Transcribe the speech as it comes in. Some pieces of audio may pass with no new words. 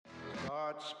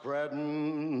Start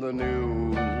spreading the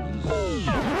news.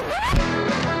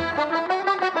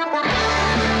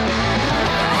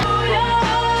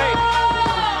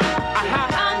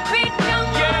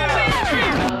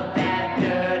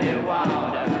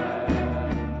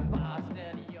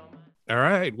 All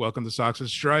right, welcome to Sox and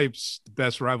Stripes. The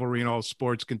best rivalry in all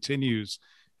sports continues.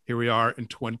 Here we are in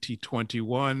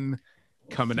 2021,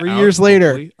 coming 3 out years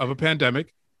later of a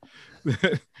pandemic.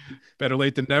 Better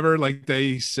late than never, like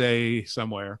they say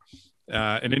somewhere.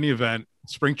 In any event,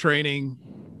 spring training,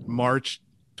 March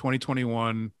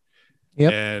 2021.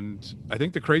 Yep. And I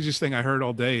think the craziest thing I heard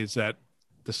all day is that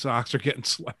the Sox are getting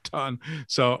slept on.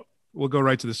 So we'll go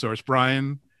right to the source.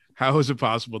 Brian, how is it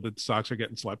possible that the Sox are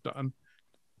getting slept on?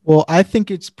 Well, I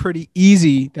think it's pretty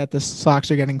easy that the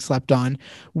Sox are getting slept on.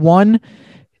 One,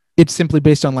 it's simply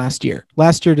based on last year.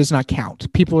 Last year does not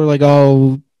count. People are like,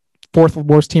 oh, fourth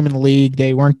worst team in the league.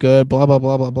 They weren't good, blah, blah,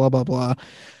 blah, blah, blah, blah, blah.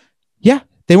 Yeah,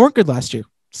 they weren't good last year.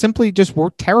 Simply just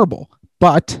were terrible.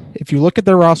 But if you look at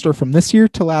their roster from this year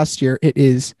to last year, it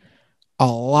is a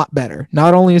lot better.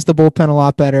 Not only is the bullpen a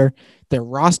lot better, their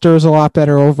roster is a lot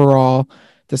better overall.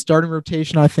 The starting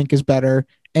rotation, I think, is better.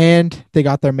 And they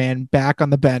got their man back on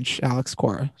the bench, Alex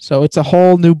Cora. So it's a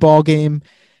whole new ball game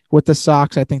with the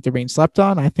Sox. I think they're being slept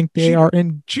on. I think they are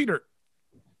in cheater.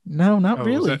 No, not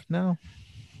really. No.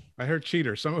 I heard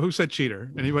cheater. Who said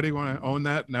cheater? Anybody want to own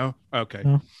that? No. Okay.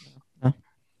 No.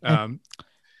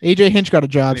 AJ Hinch got a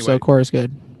job, anyway. So Cora's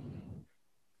good.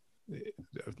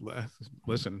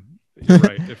 Listen, you're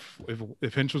right.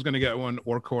 If Hinch was going to get one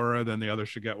or Cora, then the other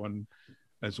should get one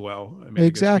as well. I mean,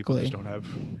 exactly. I guess people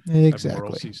just don't have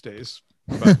morals these days.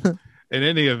 But in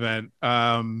any event,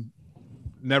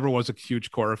 never was a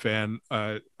huge Cora fan.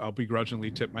 I'll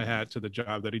begrudgingly tip my hat to the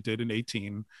job that he did in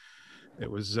 2018. It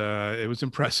was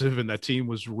impressive, and that team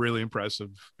was really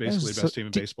impressive. Basically, the best team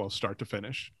in baseball, start to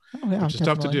finish, which is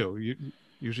tough to do.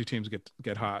 Usually, teams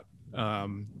get hot.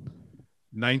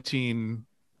 19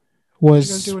 was what did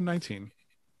you guys do in 19?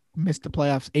 Missed the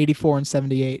playoffs, 84 and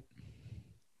 78.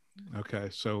 Okay,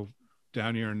 so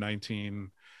down year in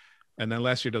 19, and then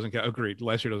last year doesn't count. Agreed.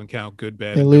 Last year doesn't count. Good,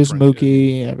 bad. They lose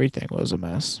Mookie. Everything was a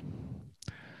mess.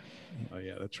 Oh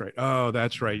yeah, that's right. Oh,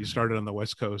 that's right. You started on the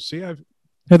West Coast. See,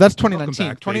 no, that's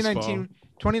 2019.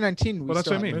 2019. Well, that's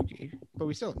what I mean. Mookie, but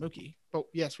we still had Mookie. But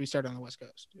yes, we started on the West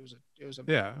Coast. It was a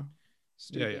yeah.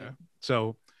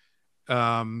 So,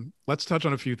 let's touch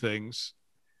on a few things,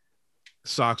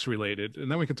 Sox related,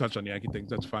 and then we can touch on Yankee things.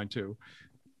 That's fine too.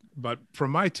 But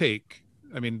from my take,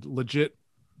 I mean, legit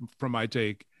from my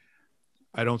take,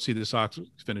 I don't see the Sox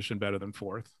finishing better than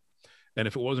fourth. And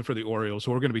if it wasn't for the Orioles,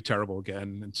 who are going to be terrible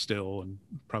again and still and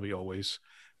probably always,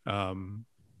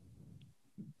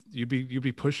 you'd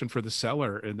be pushing for the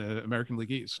cellar in the American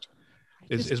League East.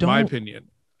 Is my opinion.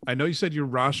 I know you said your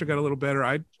roster got a little better.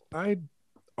 I'd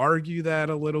argue that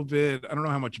a little bit. I don't know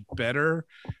how much better.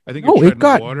 I think it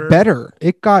got better.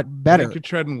 It got better. I think you're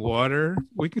treading water.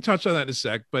 We can touch on that in a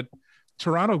sec, but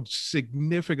Toronto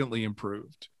significantly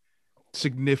improved.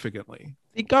 Significantly.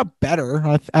 They got better.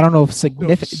 I don't know if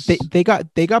significant. They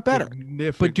got better.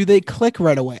 But do they click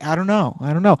right away? I don't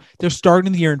know. They're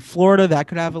starting the year in Florida. That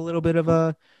could have a little bit of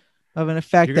an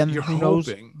effect. You're who knows?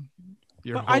 Hoping.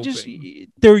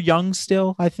 They're young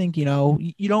still. I think, you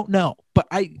don't know, but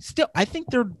I think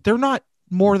they're not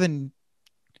more than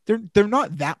they're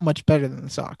not that much better than the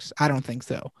Sox. I don't think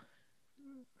so.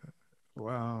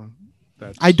 Wow.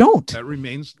 That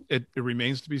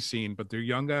remains to be seen, but they're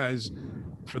young guys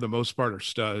for the most part are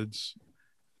studs.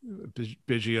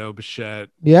 Biggio, Bichette,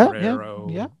 Guerrero.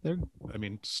 Yeah. I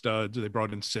mean, studs. They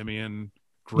brought in Simeon,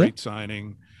 great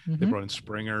signing. Mm-hmm. They brought in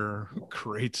Springer,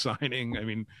 great signing. I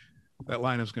mean, that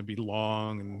lineup's going to be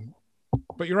long,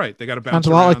 but you're right. They got to bounce. Sounds a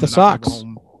lot like the Sox.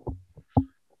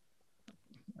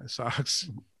 Sox,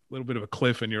 a little bit of a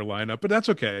cliff in your lineup, but that's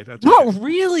okay. Not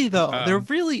really, though. There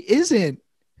really isn't.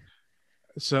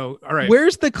 So, all right.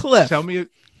 Where's the cliff? Tell me.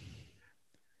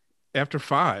 After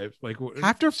five,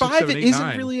 after 5, 7, 8, it isn't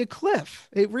 9. Really a cliff.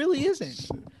 It really isn't.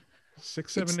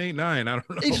 6, 7, 8, 9. I don't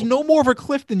know. It's no more of a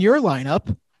cliff than your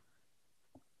lineup.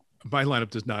 My lineup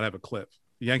does not have a cliff.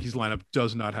 The Yankees lineup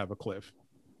does not have a cliff.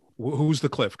 Who's the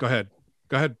cliff? Go ahead.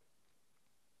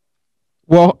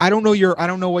 Well, I don't know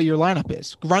what your lineup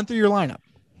is. Run through your lineup.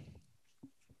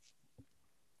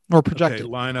 Or projected. Okay,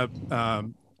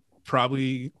 lineup.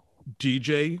 Probably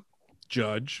DJ,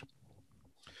 Judge.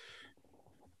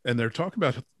 And they're talking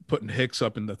about putting Hicks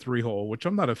up in the 3-hole, which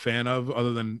I'm not a fan of,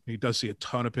 other than he does see a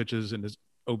ton of pitches and his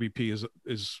OBP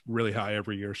is really high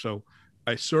every year. So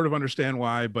I sort of understand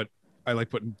why, but I like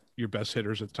putting your best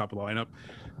hitters at the top of the lineup.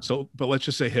 So, but let's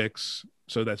just say Hicks.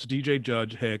 So that's DJ,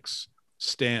 Judge, Hicks,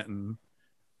 Stanton,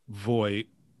 Voigt,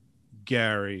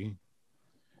 Gary.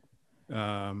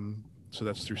 So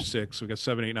that's through 6. We got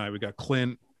 7, 8, 9. We got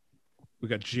Clint. We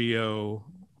got Gio.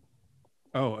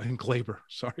 Oh, and Glaber.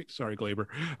 Sorry, Glaber.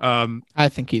 I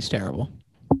think he's terrible.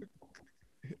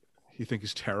 You think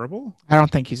he's terrible? I don't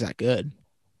think he's that good.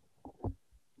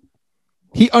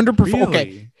 He underperformed. Really?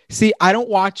 Okay. See, I don't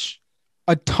watch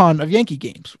a ton of Yankee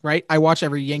games, right? I watch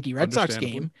every Yankee Red Sox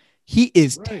game. He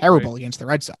is terrible against the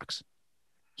Red Sox.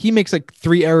 He makes like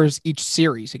 3 errors each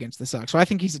series against the Sox. So I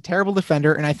think he's a terrible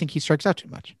defender, and I think he strikes out too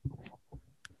much.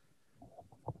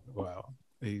 Wow.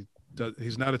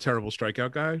 He's not a terrible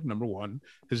strikeout guy, number one.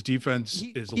 His defense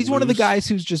is He's one of the guys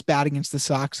who's just bad against the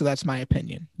Sox, so that's my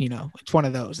opinion. You know, it's one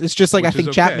of those. It's just like I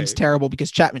think Chapman's terrible because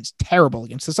Chapman's terrible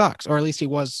against the Sox, or at least he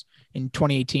was in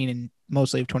 2018 and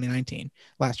mostly of 2019.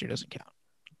 Last year doesn't count.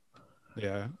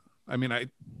 Yeah. I mean,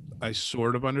 I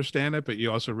sort of understand it, but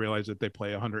you also realize that they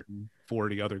play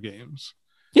 140 other games.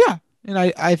 Yeah. And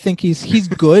I think he's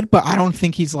good, but I don't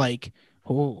think he's like,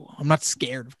 oh, I'm not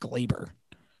scared of Glaber.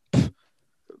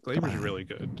 Glaber's really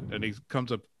good, and he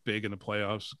comes up big in the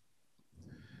playoffs.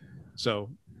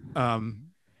 So, in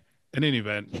any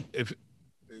event, if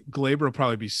Glaber will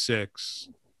probably be 6,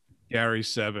 Gary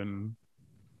 7,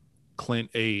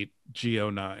 Clint 8,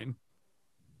 Gio 9.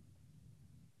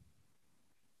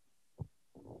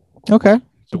 Okay.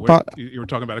 So you were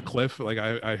talking about a cliff. Like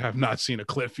I have not seen a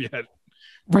cliff yet.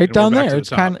 Right down there. It's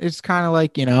kind of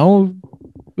like, you know,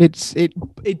 it's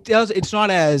not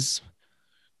as.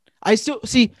 I still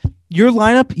see your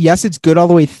lineup. Yes, it's good all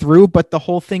the way through, but the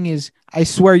whole thing is, I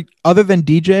swear, other than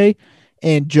DJ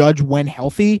and Judge when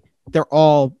healthy, they're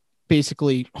all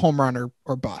basically home run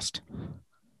or bust.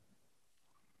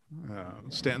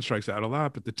 Stanton strikes out a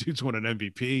lot, but the dude's won an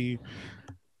MVP.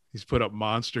 He's put up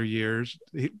monster years.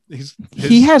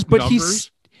 He has, but numbers,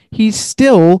 he's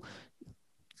still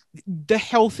the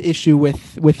health issue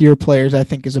with your players. I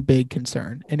think is a big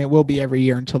concern, and it will be every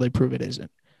year until they prove it isn't.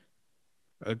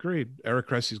 Agreed. Eric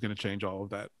Cressy's going to change all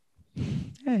of that.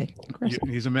 Hey, Cressy.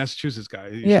 He's a Massachusetts guy.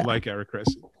 You should like Eric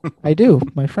Cressy. I do.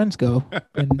 My friends go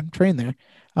and train there.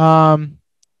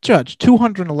 Judge,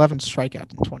 211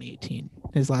 strikeouts in 2018,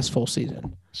 his last full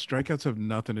season. Strikeouts have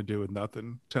nothing to do with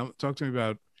nothing. Talk to me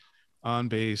about on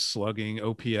base, slugging,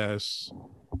 OPS.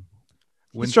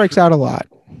 He strikes out a lot.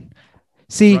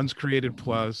 See, runs created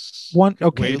plus one.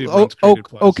 Okay.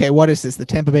 Okay. What is this? The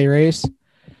Tampa Bay Rays?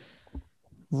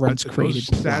 Runs created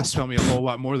those plus. stats tell me a whole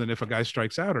lot more than if a guy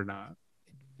strikes out or not.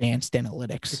 Advanced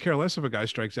analytics. I care less if a guy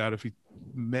strikes out if he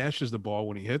mashes the ball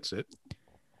when he hits it.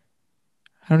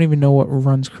 I don't even know what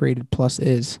runs created plus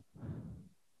is.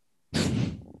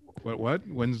 What?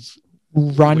 When's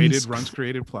runs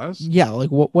created plus? Yeah, like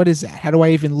what is that? How do I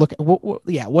even look at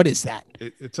what is that?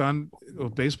 It's on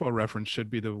Baseball Reference should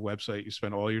be the website you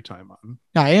spend all your time on.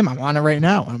 I'm on it right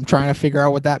now. I'm trying to figure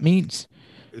out what that means.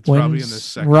 It's probably in the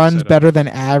second runs setup. Better than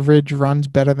average, runs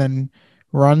better than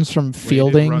runs from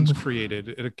fielding. Runs created.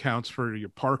 It accounts for your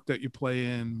park that you play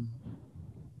in.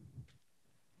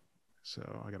 So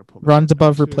I got to pull runs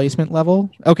above replacement level.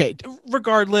 Okay,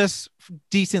 regardless,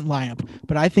 decent lineup,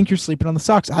 but I think you're sleeping on the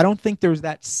Sox. I don't think there's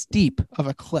that steep of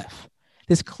a cliff.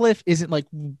 This cliff isn't like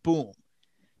boom,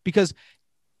 because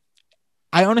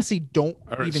I honestly don't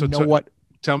know what.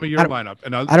 Tell me your lineup,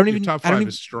 and I don't even. Top 5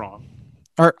 is strong.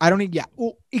 Or I don't even. Yeah,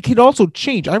 well, it could also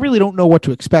change. I really don't know what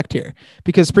to expect here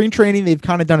because spring training they've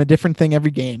kind of done a different thing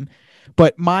every game.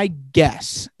 But my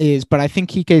guess is, but I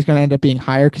think Kike is going to end up being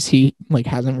higher because he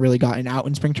hasn't really gotten out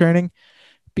in spring training.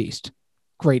 Beast,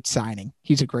 great signing.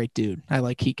 He's a great dude. I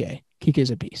like Kike. Kike's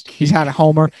a beast. He's had a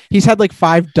homer. He's had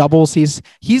 5 doubles. He's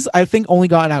I think only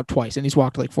gotten out twice, and he's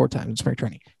walked 4 times in spring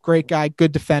training. Great guy,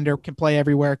 good defender, can play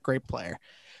everywhere. Great player.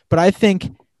 But I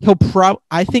think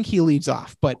he leads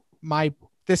off. But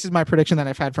this is my prediction that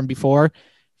I've had from before.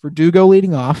 Verdugo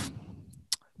leading off,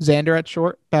 Xander at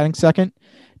short, batting second.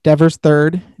 Devers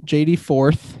third, JD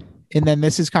fourth, and then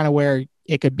this is kind of where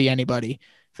it could be anybody.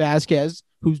 Vasquez,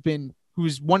 who's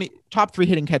one top 3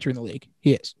 hitting catcher in the league.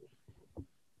 He is.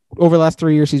 Over the last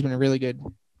 3 years, he's been a really good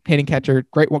hitting catcher.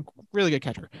 Great one, really good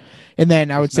catcher. And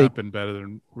then I would say been better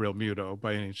than Real Muto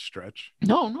by any stretch.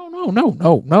 No.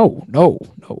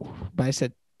 But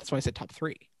that's why I said top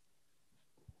 3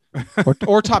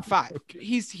 or top 5. Okay.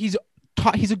 He's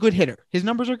a good hitter. His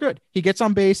numbers are good. He gets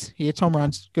on base. He hits home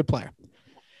runs. Good player.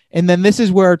 And then this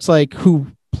is where it's who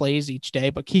plays each day.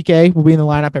 But Kike will be in the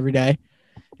lineup every day,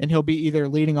 and he'll be either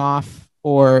leading off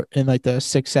or in the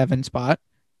 6-7 spot.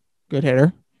 Good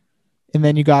hitter. And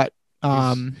then you got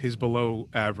he's below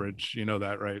average. You know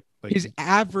that, right? His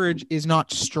average is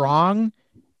not strong,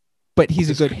 but he's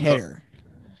a good hitter.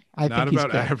 Not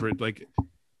about average.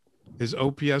 His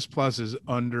OPS plus is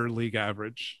under league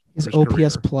average. His for OPS career.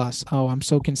 plus. Oh, I'm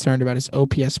so concerned about his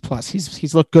OPS plus.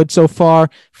 He's looked good so far.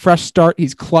 Fresh start.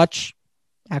 He's clutch.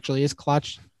 Actually, is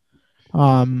clutch.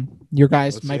 Your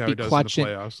guys Let's see might how be he does clutching.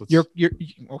 in the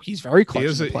playoffs. He's very He clutch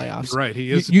is in the playoffs. You're right.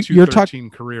 He is You're talking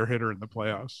career hitter in the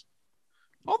playoffs.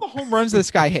 all the home runs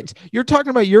this guy hits. You're talking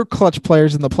about your clutch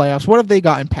players in the playoffs. What have they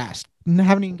gotten past?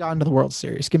 Haven't even gotten to the World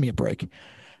Series. Give me a break.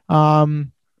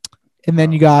 And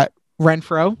then you got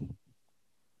Renfroe.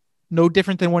 No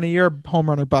different than one of your home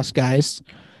run or bust guys.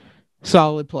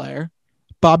 Solid player.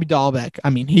 Bobby Dahlbeck. I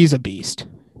mean, he's a beast.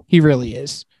 He really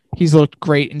is. He's looked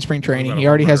great in spring training. He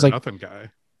already has like nothing guy.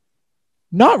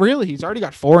 Not really. He's already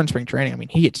got 4 in spring training. I mean,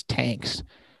 he hits tanks.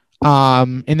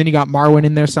 And then you got Marwin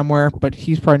in there somewhere, but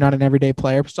he's probably not an everyday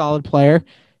player. Solid player.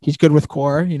 He's good with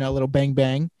core, a little bang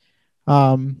bang.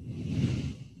 And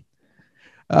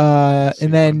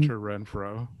then Hunter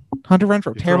Renfroe,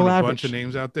 terrible average. A bunch of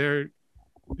names out there.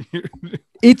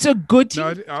 It's a good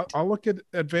team. No, I'll look at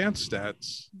advanced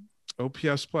stats.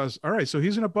 OPS plus. All right, so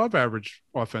he's an above average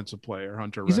offensive player,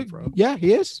 Hunter Renfroe. Yeah,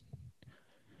 he is.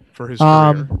 For his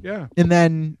career. Yeah. And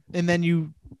then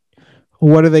you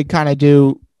what do they kind of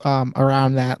do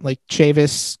around that? Like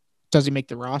Chavis, does he make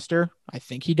the roster? I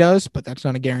think he does, but that's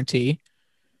not a guarantee.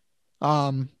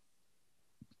 What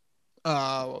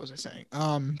was I saying?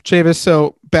 Chavis,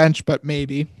 so bench, but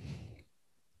maybe.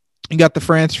 You got the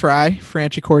Franchi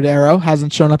Cordero,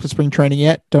 hasn't shown up to spring training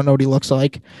yet. Don't know what he looks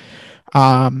like.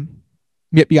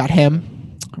 Yep, you got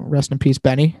him. Rest in peace,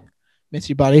 Benny. Miss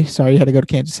you, buddy. Sorry you had to go to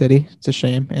Kansas City. It's a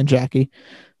shame. And Jackie.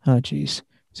 Oh, geez.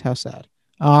 It's how sad.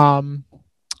 And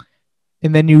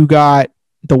then you got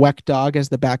the Weck dog as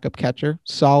the backup catcher.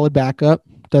 Solid backup.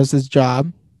 Does his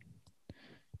job.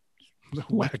 The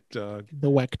Weck dog.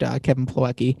 The Weck dog, Kevin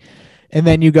Plawecki. And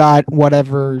then you got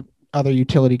whatever other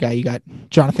utility guy. You got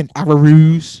Jonathan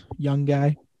Avaruz, young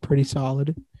guy. Pretty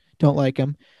solid. Don't like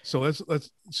him. So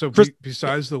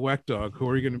besides the Weck dog, who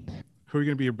are you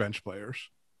gonna be your bench players?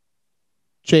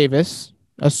 Chavis,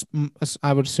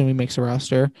 I would assume he makes a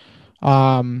roster.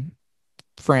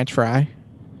 Franch Fry.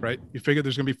 Right. You figure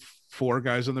there's gonna be 4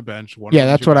 guys on the bench. Yeah,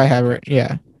 that's what I have. Right.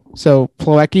 Yeah. So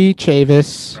Plawecki,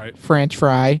 Chavis, right. Franch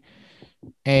Fry,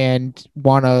 and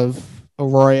one of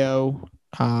Arroyo,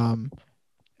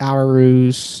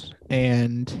 Alaruz,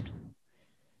 and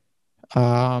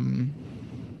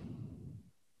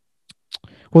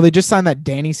well, they just signed that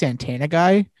Danny Santana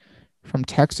guy from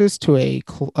Texas to a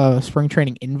spring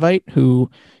training invite, who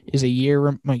is a year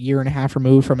and a half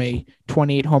removed from a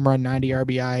 28 home run, 90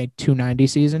 RBI, 290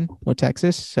 season with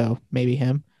Texas. So maybe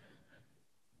him.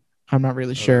 I'm not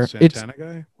really sure. Santana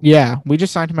guy? Yeah, we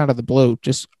just signed him out of the blue.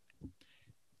 Just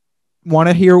want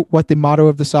to hear what the motto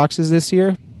of the Sox is this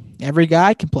year. Every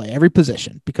guy can play every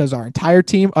position, because our entire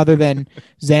team, other than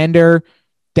Xander,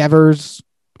 Devers,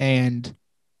 and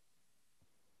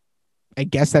I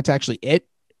guess that's actually it,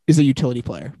 is a utility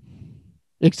player,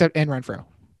 except and Renfroe.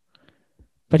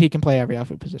 But he can play every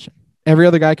outfield position. Every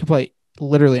other guy can play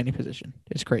literally any position.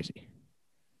 It's crazy.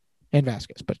 And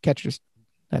Vasquez, but catchers,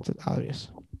 that's obvious.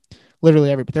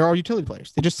 Literally every, but they're all utility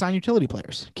players. They just sign utility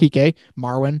players. Kike,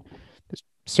 Marwin, this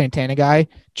Santana guy,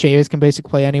 Chavis can basically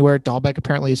play anywhere. Dahlbeck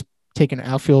apparently is taking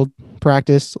outfield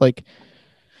practice. Like,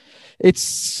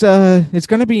 it's going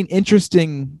to be an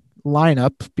interesting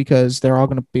lineup because they're all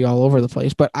going to be all over the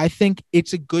place. But I think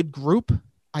it's a good group.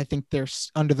 I think they're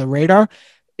under the radar.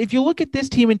 If you look at this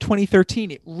team in 2013,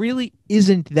 it really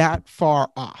isn't that far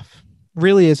off.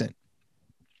 Really isn't.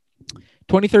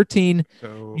 2013.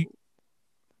 So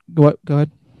go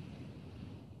ahead.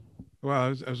 Well, I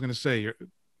was going to say,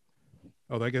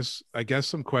 I guess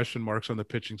some question marks on the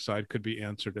pitching side could be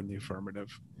answered in the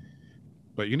affirmative.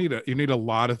 But you need a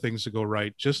lot of things to go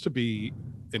right just to be,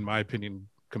 in my opinion,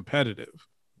 competitive.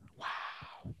 Wow.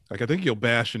 Like, I think you'll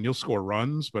bash and you'll score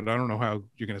runs, but I don't know how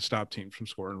you're going to stop teams from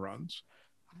scoring runs.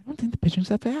 I don't think the pitching's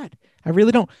that bad. I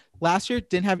really don't. Last year,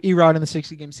 didn't have Erod in the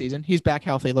 60-game season. He's back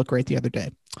healthy. Looked great the other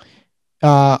day.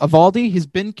 Evaldi has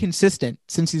been consistent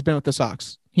since he's been with the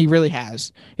Sox. He really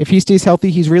has. If he stays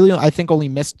healthy, he's really, I think, only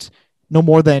missed no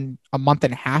more than a month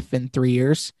and a half in 3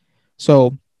 years.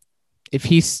 So if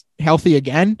he's healthy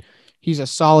again, he's a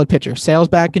solid pitcher. Sale's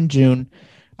back in June.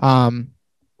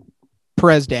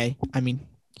 Perez Day. I mean,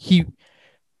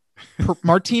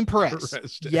 Martin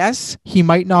Perez. Yes, he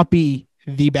might not be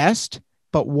the best,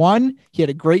 but he had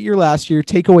a great year last year.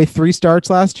 Take away 3 starts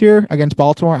last year against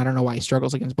Baltimore. I don't know why he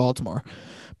struggles against Baltimore,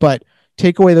 but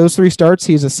take away those 3 starts,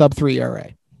 he's a sub-3 ERA.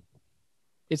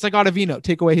 It's like Ottavino.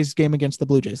 Take away his game against the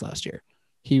Blue Jays last year.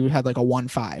 He had like a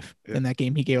 1.5 in that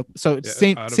game he gave up. So it's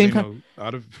same kind of thing.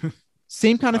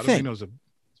 Ottavino's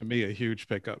to me a huge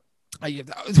pickup.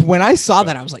 When I saw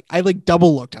that, I was like, I like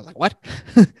double looked. I was like, what?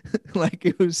 Like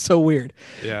it was so weird.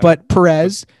 Yeah. But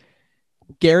Perez,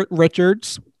 Garrett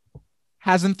Richards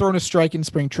hasn't thrown a strike in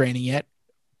spring training yet.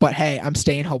 But hey, I'm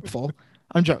staying hopeful.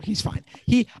 I'm joking. He's fine.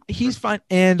 He's fine.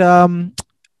 And Nick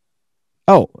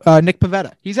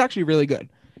Pivetta. He's actually really good.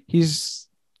 He's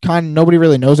nobody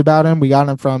really knows about him. We got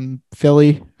him from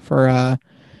Philly for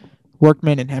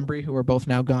Workman and Hembry, who are both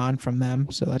now gone from them.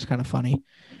 So that's kind of funny.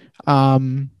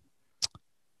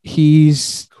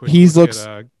 He's looks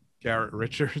Garrett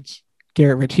Richards.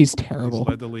 Garrett Rich. He's terrible. He's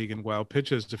led the league in wild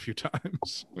pitches a few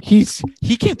times. He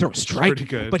can't throw a strike, pretty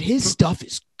good. but his stuff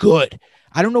is good.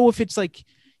 I don't know if it's like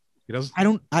He does. I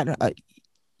don't.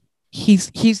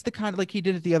 He's the kind of like he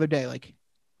did it the other day, like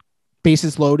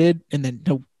bases loaded, and then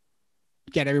he'll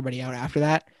get everybody out after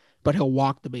that. But he'll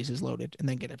walk the bases loaded and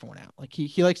then get everyone out. Like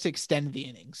he likes to extend the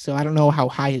innings. So I don't know how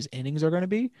high his innings are going to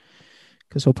be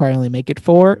because he'll probably only make it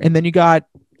 4. And then you got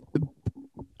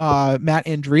Matt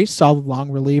Andriese, solid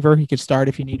long reliever. He could start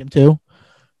if you need him to.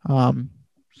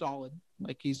 Solid.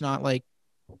 Like he's not like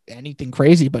anything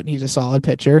crazy, but he's a solid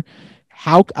pitcher.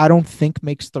 Houck, I don't think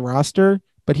makes the roster,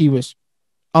 but he was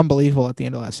unbelievable at the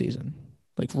end of last season.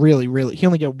 Like really, really. He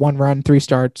only got 1 run, 3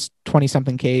 starts,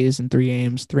 20-something Ks in 3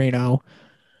 games, 3-0.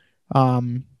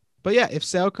 But yeah, if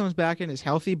Sale comes back and is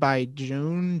healthy by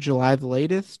June, July the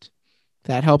latest,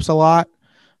 that helps a lot.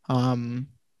 And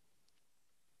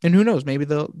who knows? Maybe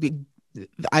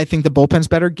I think the bullpen's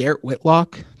better. Garrett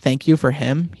Whitlock, thank you for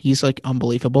him. He's like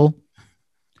unbelievable.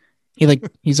 He's like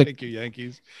Thank you,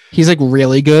 Yankees. He's like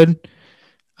really good.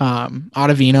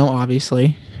 Ottavino,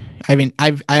 obviously. I mean,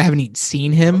 I haven't even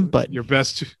seen him, but your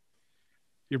best two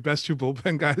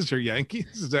bullpen guys are Yankees.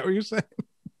 Is that what you're saying?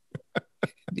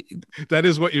 That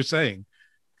is what you're saying.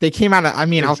 They came out of, I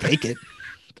mean, I'll take it.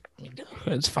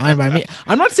 It's fine by me.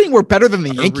 I'm not saying we're better than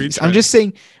the Yankees. I'm just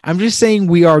saying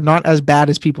we are not as bad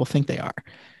as people think they are.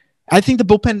 I think the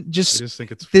bullpen I just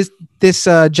think it's this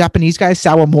Japanese guy,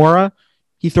 Sawamura.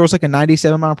 He throws like a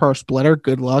 97-mile-per-hour splitter.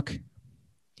 Good luck.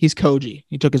 He's Koji.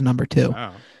 He took his number 2.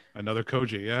 Wow. Another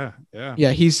Koji. Yeah.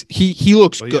 Yeah. He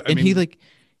looks good. I mean,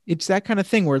 it's that kind of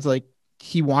thing where it's like,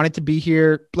 he wanted to be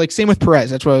here. Like same with Perez.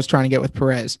 That's what I was trying to get with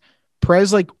Perez.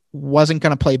 Perez like wasn't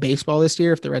going to play baseball this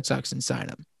year if the Red Sox didn't sign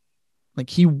him. Like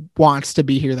he wants to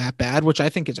be here that bad, which I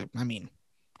think is, I mean,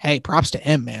 hey, props to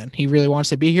him, man. He really wants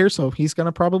to be here. So he's going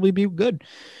to probably be good.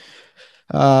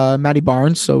 Matty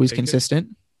Barnes. So he's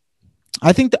consistent.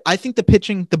 I think the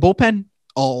pitching, the bullpen,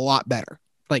 a lot better.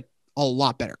 Like a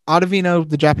lot better. Ottavino,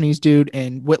 the Japanese dude,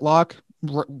 and Whitlock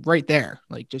right there.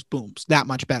 Like just booms that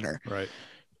much better. Right.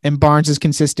 And Barnes is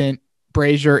consistent.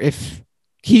 Brazier, if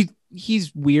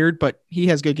he's weird, but he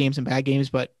has good games and bad games,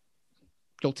 but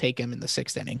you'll take him in the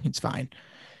 6th inning. It's fine.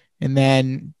 And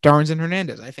then Darvinsson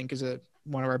Hernandez, I think, is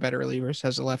one of our better relievers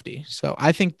as a lefty. So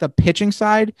I think the pitching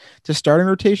side to starting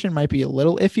rotation might be a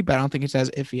little iffy, but I don't think it's as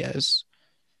iffy as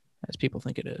people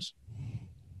think it is.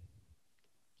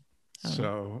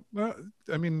 So,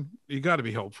 I mean, you got to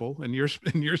be hopeful. In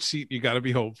your seat, you got to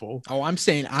be hopeful. Oh, I'm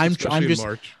saying I'm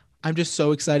just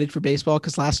so excited for baseball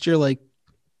because last year, like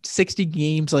 60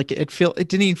 games, like it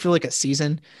didn't even feel like a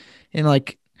season, and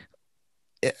like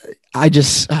I'm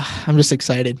just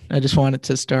excited. I just want it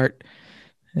to start,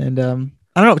 and I don't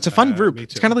know. It's a fun group.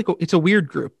 It's kind of like it's a weird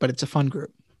group, but it's a fun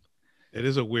group. It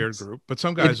is a weird group, but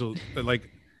some guys will like.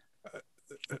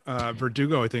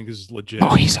 Verdugo, I think, is legit.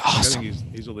 Oh, he's awesome. I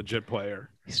think he's a legit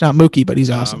player. He's not Mookie, but he's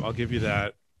awesome. I'll give you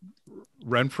that.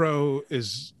 Renfro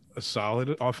is a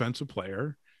solid offensive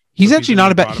player. He's actually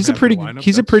not a bad. He's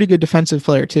a pretty good defensive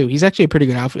player too. He's actually a pretty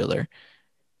good outfielder.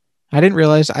 I didn't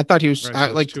realize. I thought he was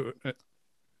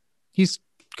he's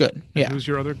good. Yeah. Who's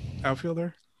your other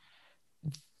outfielder?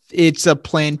 It's a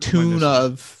platoon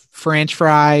of French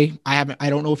Fry. I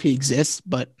don't know if he exists,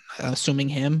 but assuming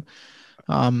him.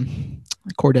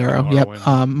 Cordero. Marwin. Yep.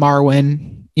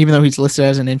 Marwin, even though he's listed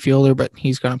as an infielder, but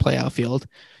he's going to play outfield.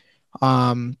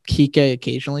 Kike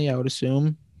occasionally, I would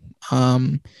assume.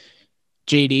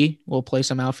 JD will play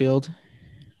some outfield.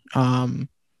 Jaron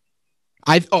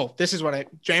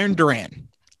Duran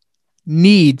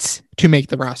needs to make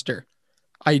the roster.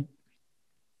 I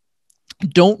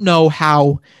don't know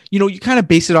how, you kind of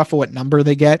base it off of what number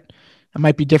they get. It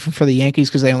might be different for the Yankees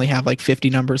because they only have like 50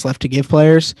 numbers left to give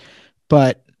players,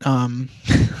 but you're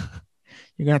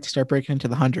gonna have to start breaking into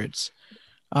the hundreds.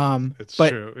 It's but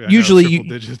true. Yeah, usually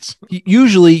digits.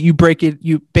 You break it,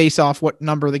 you base off what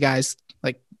number the guys,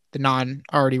 like the non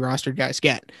already rostered guys,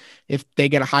 get. If they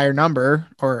get a higher number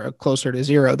or closer to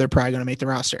 0, they're probably going to make the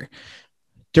roster.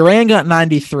 Duran got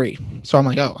 93. So I'm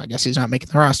like, oh, I guess he's not making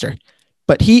the roster,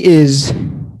 but he is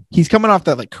He's coming off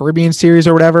that like Caribbean series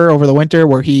or whatever over the winter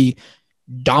where he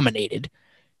dominated,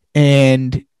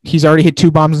 and he's already hit 2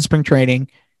 bombs in spring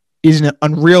training. Is an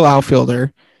unreal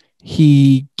outfielder.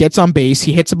 He gets on base,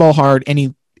 he hits the ball hard, and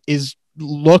he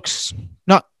looks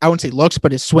not, I wouldn't say looks,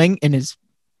 but his swing and his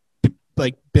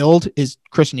like build is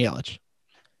Christian Yelich.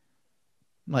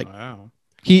 Like Wow.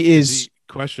 he is.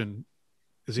 Question: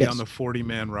 is he Yes. on the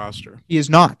 40-man roster? He is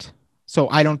not. So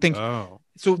I don't think. Oh,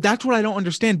 So that's what I don't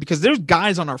understand, because there's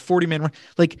guys on our 40-man,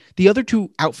 like the other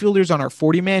 2 outfielders on our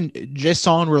 40-man,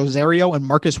 Jason Rosario and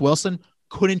Marcus Wilson,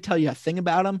 couldn't tell you a thing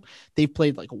about them. They've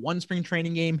played like 1 spring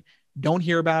training game. Don't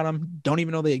hear about them. Don't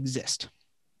even know they exist.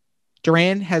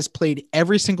 Duran has played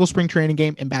every single spring training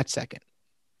game and bats second.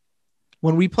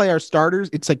 When we play our starters,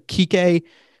 it's like Kike.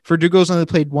 Verdugo's only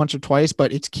played once or twice,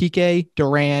 but it's Kike,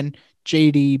 Duran,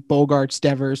 JD, Bogarts,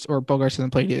 Devers, or Bogarts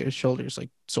hasn't played either. His shoulders like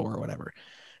sore or whatever,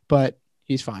 but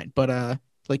he's fine. But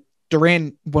like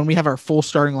Duran, when we have our full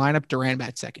starting lineup, Duran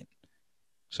bats second.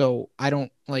 So I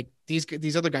don't like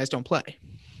these other guys don't play.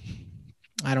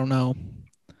 I don't know.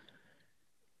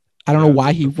 I don't know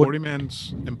why he the would.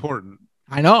 40-man's important.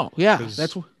 I know. Yeah, 'Cause,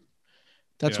 that's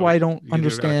why I don't you either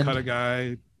understand. gotta cut a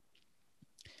guy,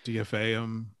 DFA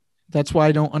him. That's why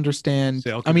I don't understand.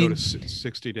 Sale I can mean, go to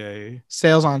 60 day.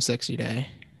 Sales on 60 day.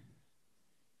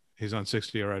 He's on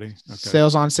 60 already. Okay.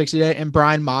 Sales on 60 day, and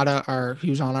Brian Mata,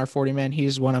 who's on our 40-man.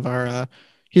 He's one of our.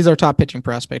 He's our top pitching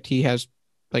prospect. He has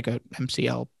like a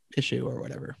MCL issue or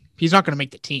whatever. He's not going to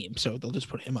make the team, so they'll just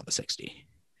put him on the 60.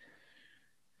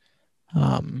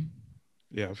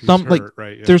 Yeah, if he's some hurt, like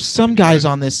right? Yeah. there's some guys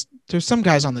on this. There's some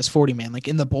guys on this 40-man, like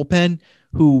in the bullpen,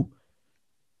 who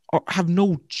have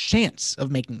no chance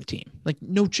of making the team. Like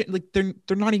no, like they're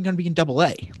not even going to be in Double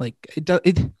A. Like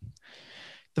the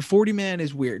 40-man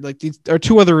is weird. Like these are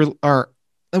 2 other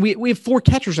and we have 4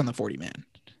 catchers on the 40-man.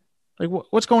 Like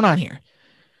what's going on here?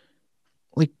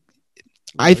 Like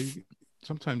Well,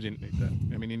 sometimes you need that.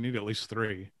 I mean, you need at least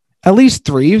 3. at least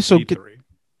 3. So Need 3.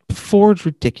 4 is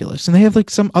ridiculous, and they have like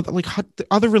some other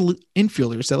other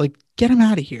infielders that like get him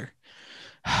out of here.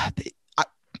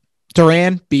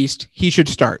 Duran, beast. He should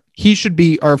start. He should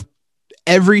be our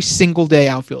every single day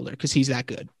outfielder because he's that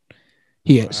good.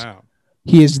 He is. Wow.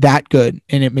 He is that good,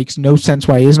 and it makes no sense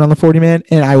why he isn't on the 40-man.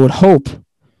 And I would hope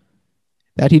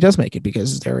that he does make it,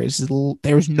 because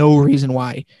there's no reason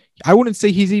why. I wouldn't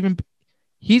say he's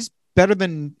better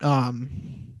than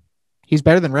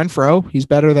Renfroe. He's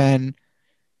better than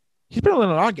a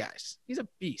lot of guys. He's a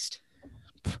beast.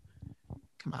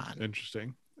 Come on.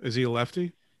 Interesting. Is he a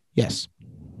lefty? Yes.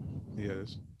 He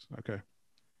is. Okay.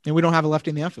 And we don't have a lefty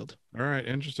in the outfield. All right.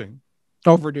 Interesting.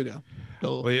 Oh, Verdugo.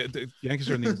 Well, yeah, the Yankees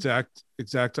are in the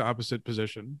exact opposite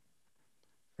position,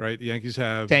 right? The Yankees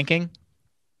have Tanking.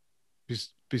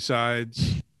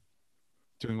 Besides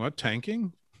doing what?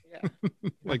 Tanking? Yeah.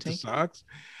 Like tanking? the Sox?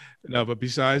 No, but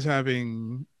besides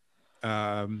having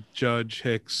Judge,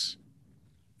 Hicks,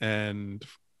 and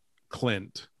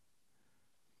Clint,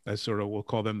 as sort of, we'll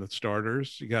call them the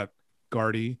starters. You got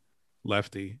Gardy,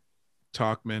 lefty,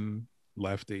 Talkman,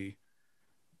 lefty,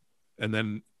 and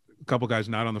then a couple guys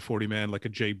not on the 40-man, like a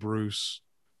Jay Bruce,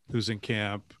 who's in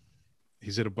camp.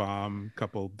 He's hit a bomb,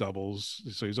 couple doubles,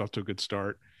 so he's off to a good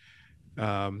start.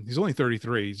 He's only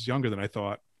 33. He's younger than I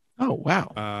thought. Oh,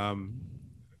 wow.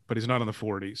 But he's not on the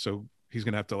 40, so he's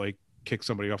gonna have to like kick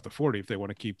somebody off the 40 if they want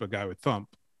to keep a guy with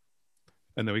thump.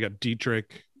 And then we got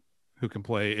Dietrich, who can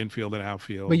play infield and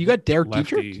outfield. But you got Derek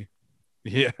lefty. Dietrich?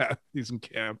 Yeah, he's in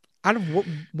camp. Out of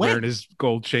Wearing when? his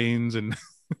gold chains and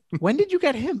When did you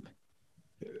get him?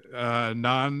 a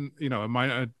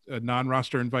non-roster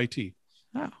invitee.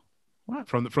 Oh, wow.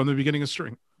 From the beginning of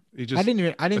spring. I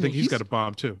didn't. I think he's got a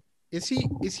bomb too. Is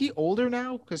he older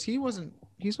now? Because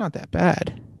he's not that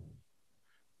bad.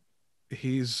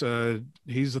 He's a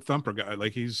thumper guy.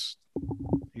 Like he's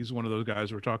one of those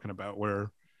guys we're talking about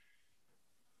where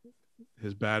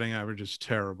his batting average is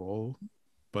terrible,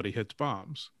 but he hits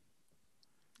bombs.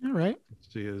 All right.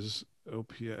 Let's see his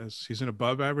OPS. He's an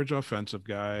above average offensive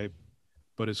guy,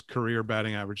 but his career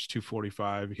batting average is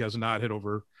 245. He has not hit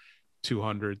over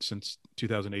 200 since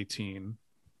 2018.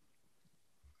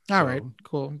 All right.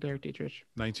 Cool. Derek Dietrich.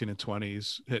 19 and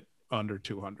 20s hit under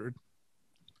 200.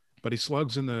 But he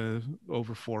slugs in the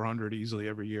over 400 easily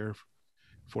every year.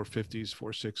 450s,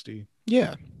 460.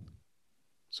 Yeah.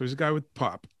 So he's a guy with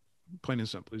pop. Plain and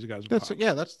simple. He's a guy with That's pop.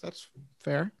 yeah. That's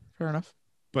fair. Fair enough.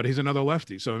 But he's another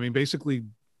lefty. So I mean, basically,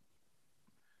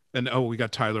 and we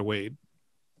got Tyler Wade,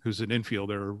 who's an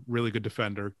infielder, really good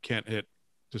defender, can't hit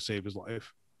to save his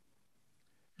life.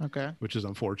 Okay. Which is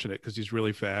unfortunate because he's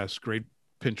really fast, great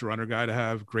pinch runner guy to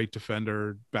have, great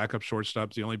defender, backup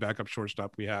shortstop. The only backup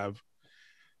shortstop we have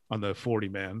on the 40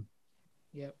 man.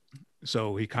 Yep.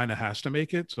 So he kind of has to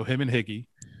make it. So him and Higgy,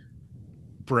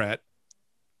 Brett,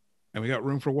 and we got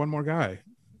room for one more guy.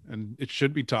 And it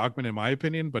should be Tauchman, in my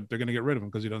opinion, but they're going to get rid of him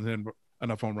because he doesn't hit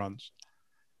enough home runs.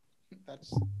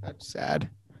 That's sad.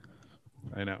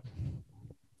 I know.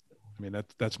 I mean,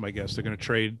 that's my guess. They're going to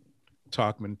trade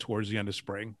Tauchman towards the end of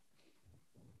spring.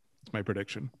 That's my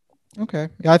prediction. Okay.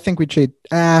 Yeah, I think we trade.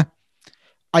 I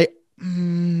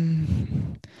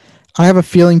have a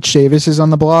feeling Chavis is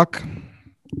on the block.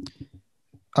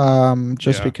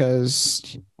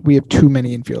 Because we have too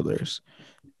many infielders,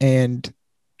 and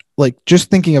like just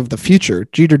thinking of the future,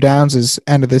 Jeter Downs is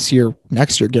end of this year,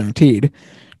 next year guaranteed.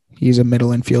 He's a middle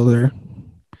infielder.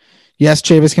 Yes,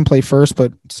 Chavis can play first,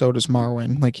 but so does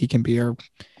Marwin. Like he can be our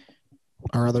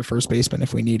other first baseman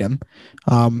if we need him.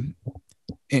 And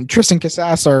Tristan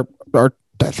Casas, I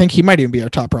think he might even be our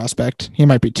top prospect. He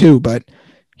might be two, but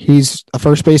he's a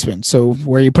first baseman. So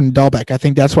where are you putting Dahlbeck? I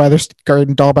think that's why they're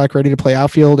guarding Dahlbeck ready to play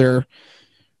outfield or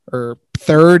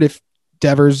third if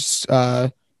Devers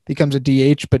becomes a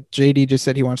DH. But JD just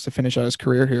said he wants to finish out his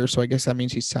career here, so I guess that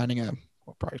means he's signing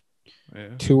probably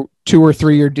two or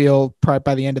 3 year deal probably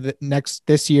by the end of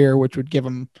this year, which would give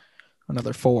him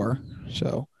another 4.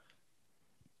 So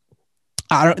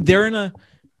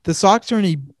the Sox are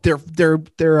in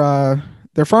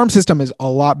their farm system is a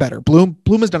lot better. Bloom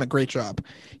has done a great job.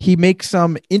 He makes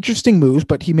some interesting moves,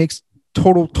 but he makes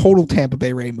total Tampa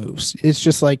Bay Ray moves. It's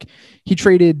just like he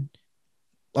traded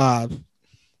what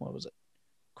was it?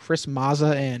 Chris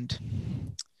Mazza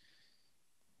and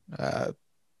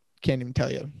can't even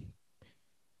tell you.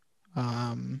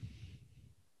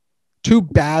 Two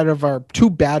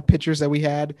bad pitchers that we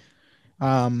had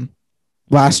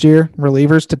last year,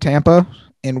 relievers to Tampa.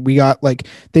 And we got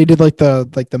they did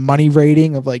the money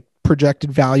rating of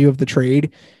projected value of the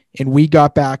trade, and we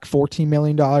got back $14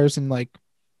 million in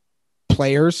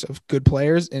good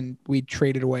players, and we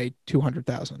traded away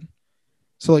 $200,000.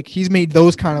 So he's made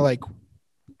those kind of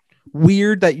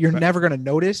weird that you're never gonna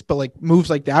notice, but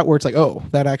moves like that where it's oh,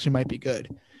 that actually might be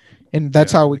good, and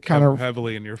that's how we kind of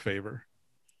heavily in your favor.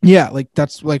 Yeah,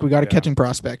 that's we got a catching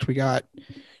prospect, we got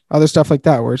other stuff like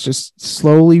that where it's just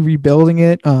slowly rebuilding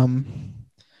it.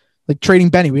 Trading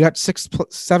Benny, we got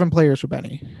 7 players for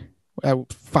Benny.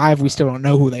 5 we still don't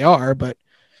know who they are, but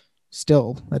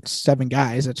still, that's 7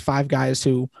 guys. That's 5 guys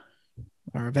who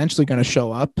are eventually going to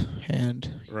show up.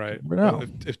 And right, well,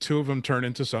 if 2 of them turn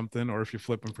into something, or if you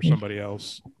flip them for somebody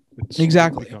else,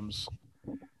 exactly.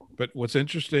 But what's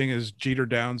interesting is Jeter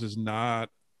Downs is not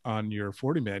on your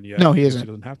 40 man yet. No, he isn't. He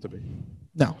doesn't have to be.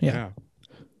 No, yeah.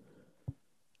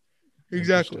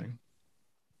 Exactly.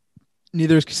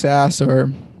 Neither is Casas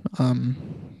or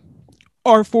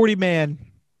our 40 man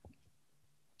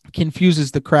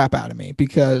confuses the crap out of me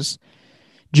because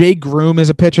Jay Groom is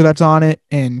a pitcher that's on it,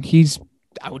 and he's,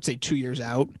 I would say, 2 years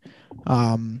out.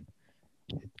 Who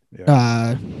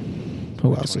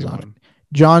else is on it?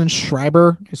 John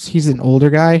Schreiber, he's an older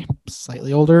guy,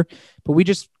 slightly older, but we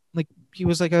just he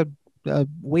was a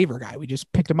waiver guy. We just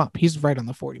picked him up. He's right on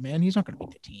the 40 man. He's not going to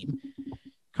make the team.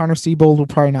 Connor Siebold will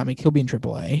probably not make. He'll be in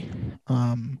AAA.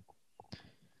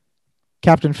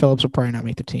 Captain Phillips will probably not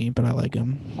make the team, but I like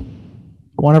him.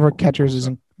 One of our catchers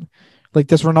isn't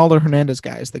this Ronaldo Hernandez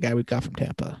guy is the guy we got from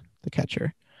Tampa, the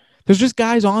catcher. There's just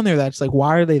guys on there that's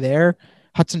why are they there?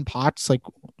 Hudson Potts,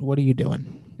 what are you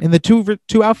doing? And the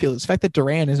two outfielders, the fact that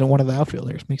Duran isn't one of the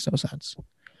outfielders makes no sense.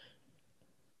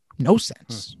 No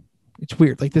sense. It's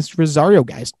weird. This Rosario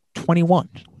guy's 21.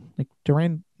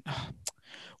 Duran,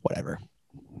 whatever.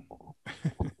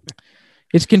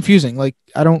 It's confusing.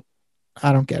 I don't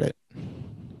get it,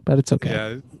 but it's okay.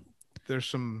 Yeah, there's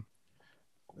some,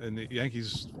 and the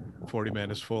Yankees 40 man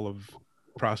is full of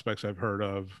prospects I've heard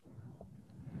of.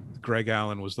 Greg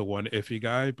Allen was the one iffy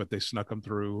guy, but they snuck him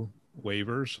through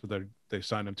waivers, so they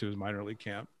signed him to his minor league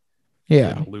camp. Yeah,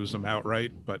 they didn't lose him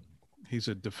outright, but he's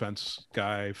a defense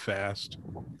guy, fast.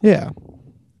 Yeah,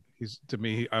 to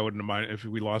me, I wouldn't mind if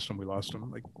we lost him. We lost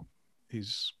him.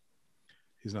 He's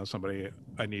not somebody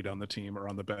I need on the team or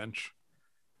on the bench.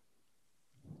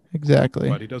 Exactly.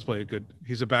 But he does play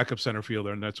he's a backup center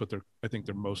fielder, and that's what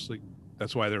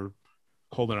that's why they're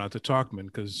holding on to Tauchman,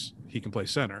 because he can play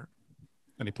center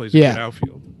and he plays a good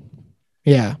outfield.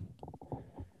 Yeah.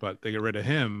 But they get rid of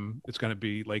him, it's going to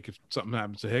be if something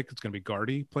happens to Hick, it's going to be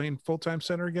Gardy playing full-time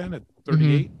center again at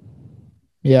 38. Mm-hmm.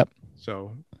 Yep.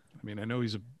 So, I mean, I know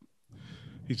he's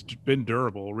been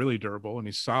durable, really durable, and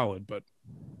he's solid, but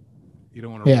you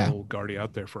don't want to roll Gardy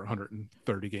out there for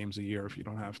 130 games a year if you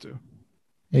don't have to.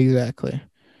 Exactly.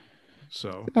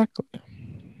 So exactly.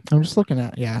 I'm just looking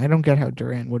at I don't get how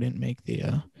Durant wouldn't make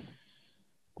the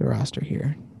roster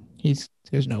here.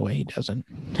 There's no way he doesn't.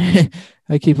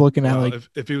 I keep looking at Well,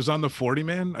 if he was on the 40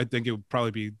 man, I think it would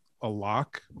probably be a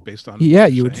lock based on yeah,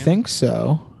 what you you're would saying. think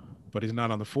so. But he's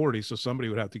not on the 40, so somebody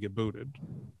would have to get booted.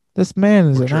 This man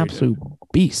is Or an traded. absolute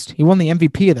beast. He won the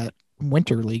MVP of that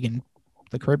Winter League in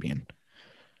the Caribbean.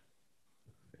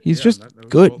 He's Yeah, just that was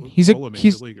good. full He's of major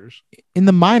he's leaguers. in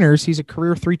the minors. He's a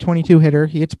career 322 hitter.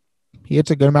 He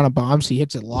hits a good amount of bombs. He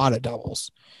hits a lot of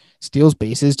doubles, steals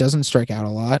bases, doesn't strike out a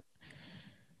lot.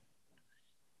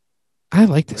 I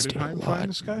like Where this did dude a Heim lot. find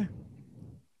this guy?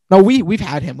 No, we've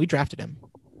had him. We drafted him.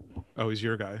 Oh, he's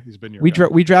your guy. He's been your We guy.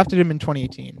 we drafted him in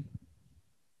 2018.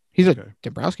 He's Okay. a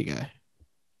Dombrowski guy.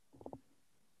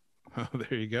 Oh,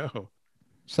 there you go.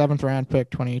 7th round pick,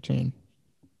 2018.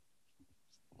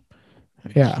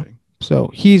 Yeah. Interesting.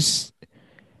 So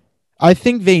I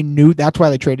think they knew that's why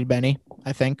they traded Benny.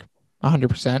 I think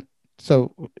 100%.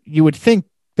 So you would think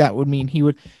that would mean he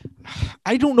would.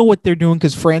 I don't know what they're doing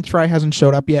because France Fry hasn't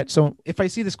showed up yet. So if I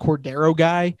see this Cordero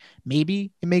guy,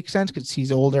 maybe it makes sense because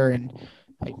he's older and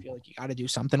I feel like you got to do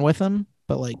something with him.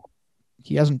 But like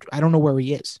he hasn't. I don't know where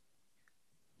he is.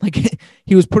 Like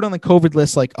he was put on the COVID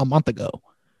list like a month ago,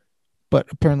 but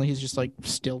apparently he's just like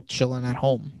still chilling at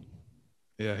home.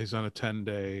 Yeah, he's on a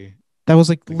 10-day. That was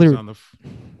like I think he's literally. on the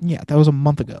Yeah, that was a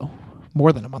month ago.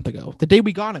 More than a month ago. The day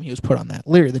we got him, he was put on that.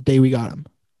 Literally the day we got him.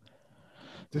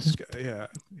 this guy. Yeah,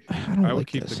 I don't I would like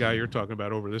keep this. the guy you're talking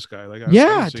about over this guy. Like, I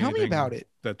Yeah, don't see tell me anything about it.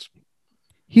 That's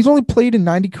He's only played in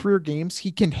 90 career games.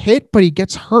 He can hit, but he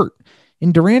gets hurt.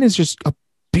 And Durant is just a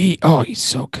beat. Oh, he's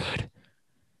so good.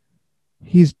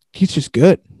 He's just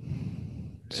good.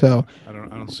 So I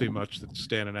don't see much that's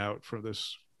standing out for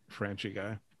this Franchi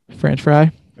guy. French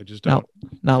fry, I just No.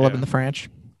 don't. not Yeah. loving the French.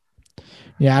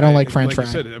 Yeah, I don't like French fry.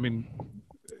 Like you said, I mean,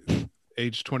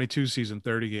 age 22 season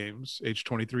 30 games, age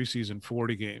 23 season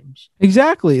 40 games.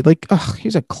 Exactly. Like,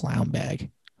 he's a clown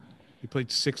bag. He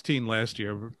played 16 last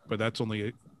year, but that's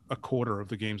only a quarter of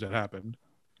the games that happened.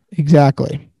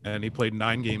 Exactly. And he played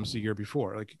 9 games the year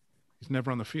before. Like, he's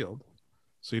never on the field,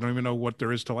 so you don't even know what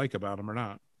there is to like about him or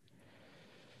not.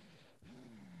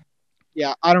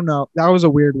 Yeah, I don't know. That was a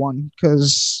weird one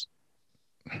because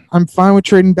I'm fine with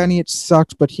trading Benny. It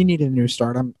sucks, but he needed a new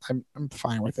start. I'm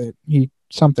fine with it.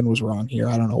 Something was wrong here.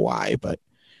 I don't know why, but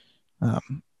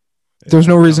there's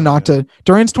no reason not to.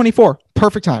 Durant's 24.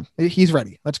 Perfect time. He's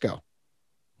ready. Let's go.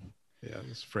 Yeah,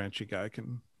 this Franchi guy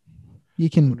can. You I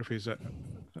can. wonder if he's. I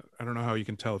don't know how you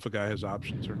can tell if a guy has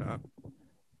options or not.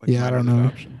 Like Yeah, I don't minor league know.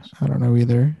 Options. I don't know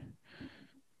either.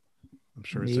 I'm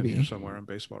sure it's in Maybe. here somewhere on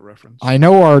Baseball Reference. I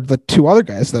know the two other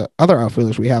guys, the other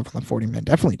outfielders we have on the 40 man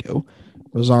definitely do.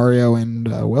 Rosario and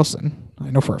Wilson. I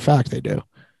know for a fact they do.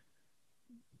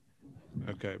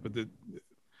 Okay, but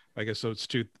I guess so. It's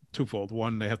twofold.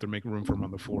 One, they have to make room for him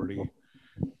on the 40,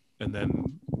 and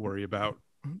then worry about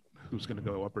who's going to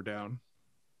go up or down.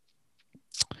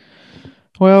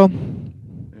 Well,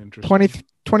 Interesting.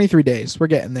 23 days. We're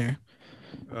getting there.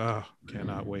 Oh,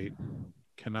 cannot wait.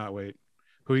 Cannot wait.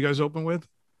 Who you guys open with?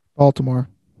 Baltimore.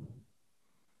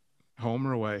 Home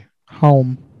or away?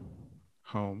 Home.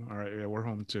 Home. All right. Yeah, we're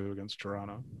home too against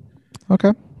Toronto.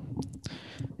 Okay.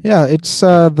 Yeah, it's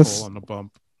Cole this. on the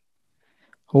bump.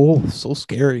 Oh, so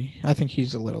scary. I think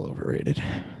he's a little overrated.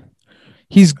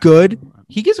 He's good.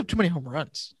 He gives up too many home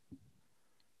runs.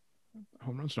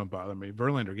 Home runs don't bother me.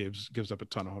 Verlander gives up a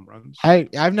ton of home runs.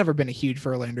 I've never been a huge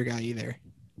Verlander guy either.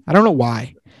 I don't know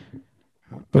why.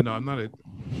 But no, I'm not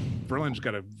Verlander's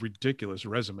got a ridiculous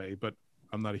resume, but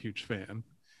I'm not a huge fan.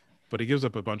 But he gives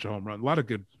up a bunch of home runs. A lot of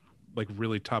good, like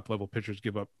really top level pitchers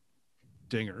give up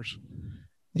dingers.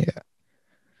 Yeah.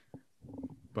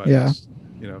 But Yeah.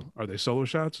 Are they solo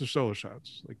shots or solo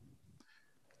shots? Like,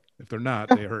 if they're not,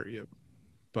 they hurt you.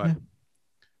 But Yeah.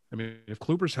 I mean, if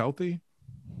Kluber's healthy,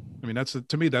 I mean,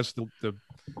 to me that's the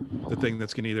thing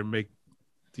that's going to either make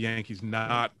the Yankees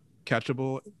not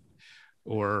catchable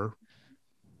or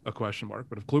a question mark.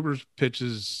 But if Kluber's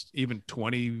pitches even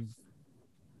 20,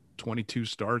 22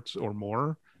 starts or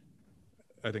more,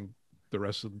 I think the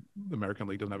rest of the American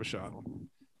League doesn't have a shot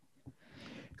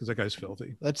because that guy's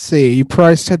filthy. Let's see. You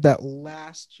probably said that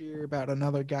last year about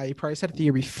another guy. You probably said it the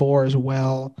year before as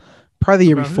well. Probably the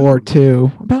year About before who?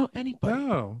 too. About anybody.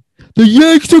 No, The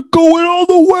Yanks are going all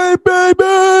the way,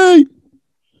 baby.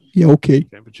 Yeah, okay.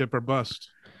 championship or bust.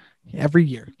 Every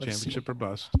year. Let's see. Championship or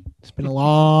bust. It's been a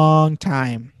long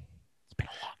time. It's been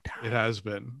a long time. It has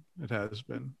been. It has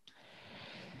been.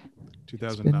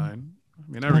 2009.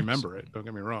 I mean, I remember it. Don't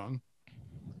get me wrong.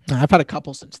 I've had a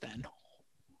couple since then.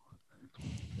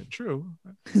 True.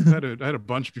 I had a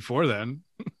bunch before then.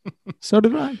 So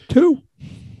did I, too.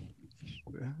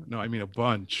 No, I mean a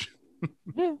bunch.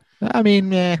 Yeah. I mean,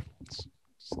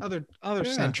 Other Yeah.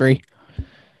 century.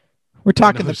 We're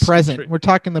talking Another the present. century. We're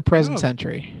talking the present know.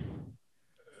 century.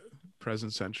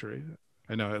 Present century.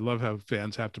 I know. I love how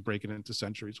fans have to break it into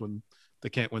centuries when they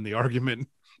can't win the argument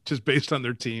just based on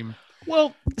their team.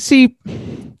 Well, see,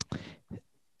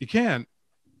 You can't.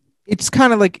 it's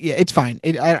kind of like, yeah, it's fine.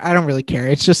 I don't really care.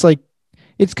 It's just like,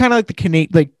 it's kind of like the Canadian,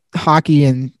 like hockey,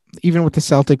 and even with the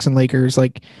Celtics and Lakers,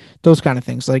 like those kind of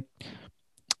things. Like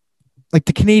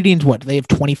the Canadians, what, they have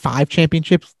 25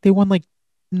 championships? They won like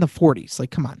in the 40s. Like,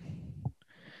 come on.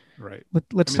 Right.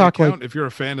 Let's I mean, talk they like, count if you're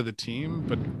a fan of the team,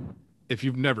 but if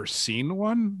you've never seen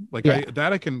one, like Yeah.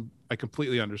 I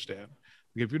completely understand.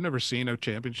 Like if you've never seen a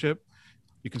championship,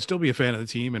 you can still be a fan of the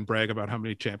team and brag about how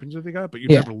many championships they got, but you've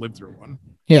Yeah. never lived through one.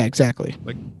 yeah, exactly.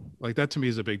 Like that to me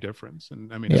is a big difference.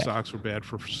 And I mean, Yeah. the Sox were bad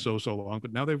for so long,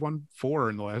 but now they've won 4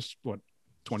 in the last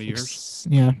 20 years,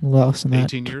 Yeah, less than that.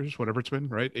 18 years, whatever it's been,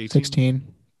 right? 18. 16.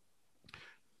 Well,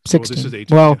 16. this is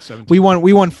 18. Well, yeah, 17.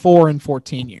 we won 4 in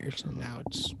 14 years, and now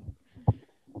it's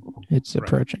Right.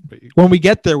 approaching. But When we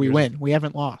get there, we Here's- win. We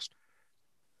haven't lost.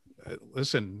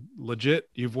 listen, legit,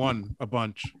 you've won a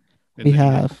bunch. We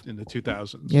have. in the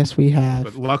 2000s. Yes, we have.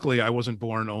 But luckily, I wasn't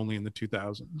born only in the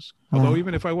 2000s. Although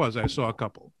even if I was, I saw a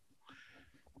couple.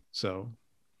 So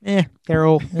They're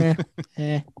all.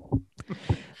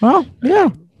 Well, yeah.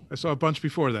 I saw a bunch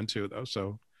before then too, though.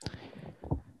 So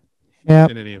Yeah.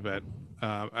 in any event,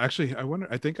 actually, I wonder.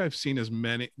 I think I've seen as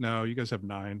many. No, you guys have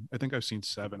 9. I think I've seen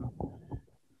 7.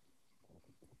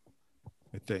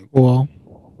 I think. Well,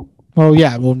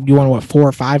 yeah. Well, you won what, 4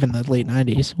 or 5 in the late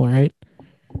 90s, all right?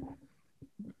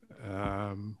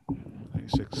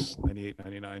 96, 98,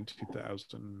 99,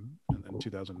 2000, and then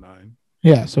 2009.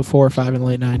 Yeah, so 4 or 5 in the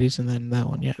late 90s, and then that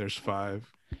one, yeah. There's 5.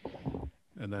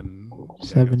 And then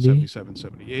 70. 77,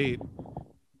 78.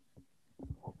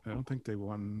 I don't think they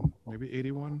won, maybe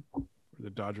 81. Or the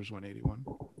Dodgers won 81.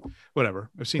 Whatever.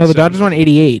 I've seen No, the 7. Dodgers won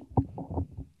 88.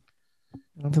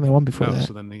 I don't think they won before No, that.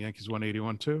 so then the Yankees won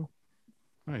 81 too.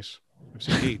 Nice. I've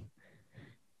seen 8.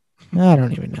 I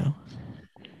don't even know.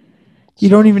 You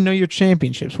don't even know your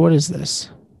championships. What is this?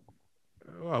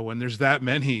 Well, when there's that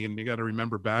many, and you got to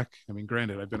remember back. I mean,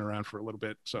 granted, I've been around for a little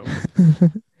bit, so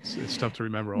it's tough to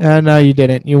remember all. No, you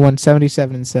didn't. You won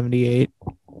 77 and 78.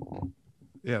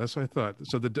 Yeah, that's what I thought.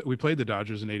 So we played the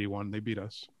Dodgers in 81. They beat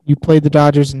us. You played the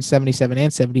Dodgers in 77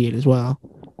 and 78 as well.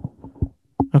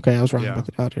 Okay, I was wrong Yeah, about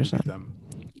the Dodgers we beat then.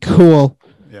 them. Cool.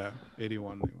 Yeah,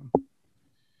 81. They won.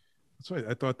 That's why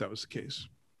I thought that was the case.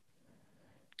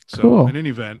 So Cool. in any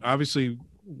event, obviously,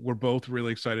 we're both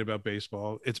really excited about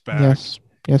baseball. It's back.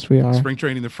 Yes, we are. Spring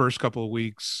training the first couple of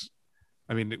weeks.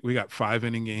 I mean, we got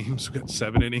 5-inning games. We got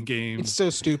 7-inning games. It's so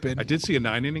stupid. I did see a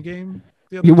 9-inning game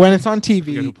the other When it's on I forget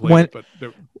who TV, played when it,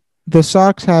 but the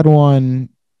Sox had one,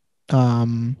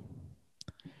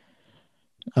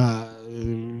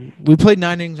 we played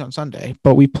 9 innings on Sunday,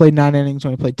 but we played 9 innings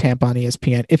when we played Tampa on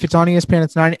ESPN. If it's on ESPN,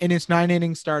 it's 9, and it's 9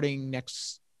 innings starting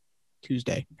next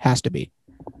Tuesday. Has to be.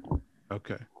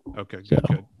 okay, good, So,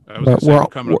 good. I was but gonna say, we're- we're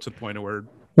coming up to the point where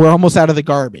We're almost out of the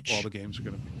garbage. all the games are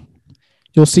going to be.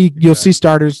 You'll see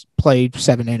starters play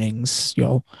 7 innings.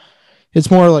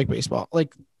 It's more like baseball.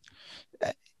 Like,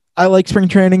 I like spring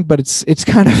training, but it's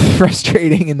kind of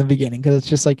frustrating in the beginning because it's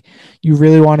just like you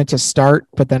really want it to start,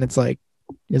 but then it's like,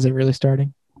 is it really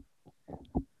starting?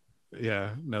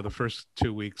 Yeah, no, the first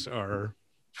 2 weeks are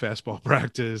fastball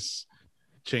practice,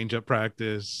 change-up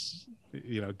practice.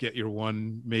 Get your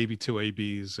 1, maybe 2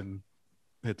 ABs and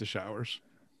hit the showers.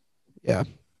 Yeah,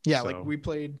 So- like we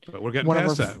played. But we're getting One of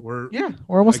past our- that. We're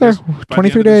We're almost I there. guess by the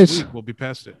 23 end of this days. week, we'll be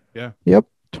past it. Yeah. Yep,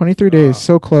 23 days.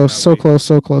 So close, cannot so wait. close,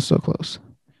 so close, so close.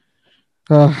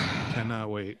 Cannot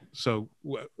wait. So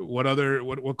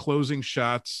what closing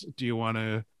shots do you want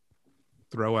to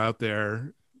throw out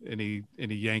there? Any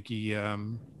Yankee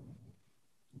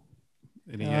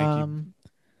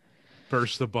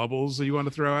burst the bubbles that you want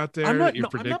to throw out there I'm not- that you're no,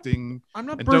 I'm not- predicting? I'm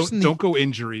not And bursting. don't go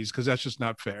injuries because that's just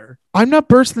not fair. I'm not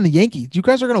bursting the Yankees. You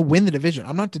guys are going to win the division.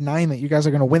 I'm not denying that you guys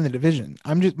are going to win the division.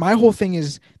 My whole thing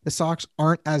is the Sox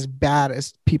aren't as bad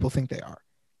as people think they are.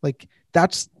 Like,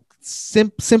 that's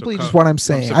simply So just what I'm From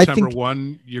saying. I September think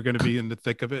 1, you're going to be in the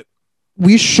thick of it.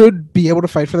 we should be able to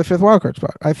fight for the 5th wildcard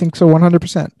spot. I think so,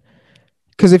 100%.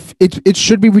 Because if it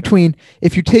should be between,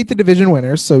 if you take the division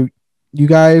winners, so you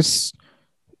guys,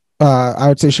 I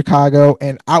would say Chicago,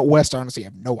 and out west, honestly, I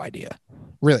have no idea.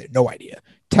 Really, no idea.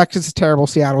 Texas is terrible.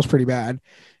 Seattle's pretty bad.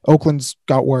 Oakland's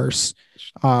got worse.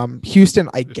 Houston,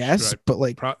 I guess, right. but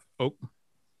like Probably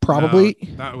probably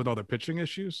not with all their pitching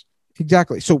issues.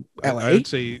 exactly. So I LA, would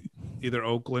say either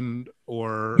Oakland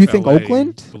or you think LA,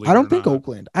 Oakland? believe I it don't or think not.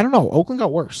 Oakland. I don't know. Oakland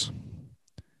got worse.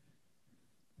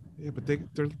 Yeah, but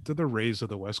they're the Rays of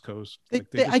the West Coast. They,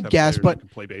 They I just have guess, players but who can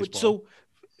play but baseball.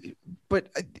 so, but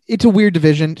it's a weird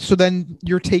division. So then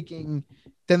you're taking,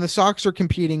 then the Sox are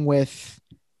competing with.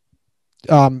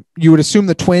 You would assume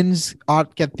the Twins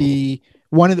ought get the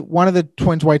one of the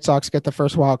Twins White Sox get the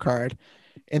first wild card,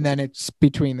 and then it's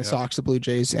between the Yep. Sox, the Blue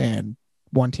Jays, and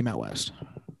one team out west.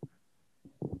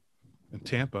 And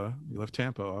Tampa, you left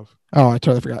Tampa off. Oh, I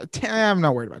totally forgot. I'm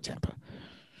not worried about Tampa.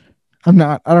 I'm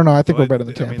not. I don't know. I think Well, we're better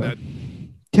than I mean, Tampa.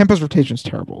 Tampa's rotation is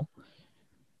terrible.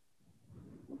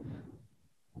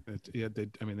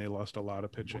 They lost a lot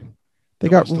of pitching. They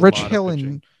got lost a Rich lot of Hill pitching.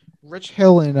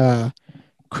 and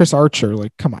Chris Archer.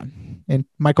 Like, come on, and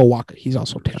Michael Walker. He's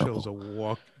also Rich terrible. Hill's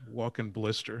a walking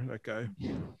blister. That guy.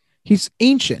 He's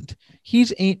ancient.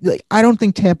 Like, I don't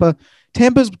think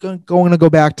Tampa's going to go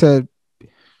back to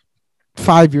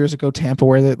 5 years ago Tampa,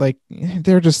 where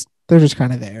they're just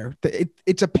kind of there.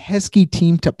 It's a pesky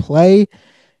team to play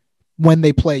when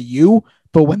they play you,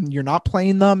 but when you're not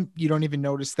playing them, you don't even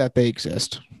notice that they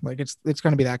exist. Like, it's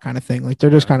going to be that kind of thing. Like,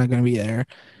 they're just kind of going to be there.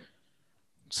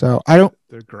 So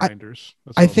They're grinders.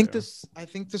 I think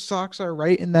the Sox are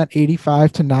right in that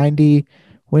 85 to 90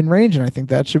 win range, and I think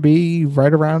that should be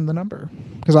right around the number,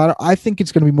 because I think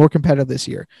it's going to be more competitive this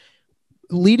year.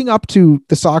 Leading up to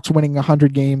the Sox winning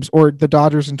 100 games, or the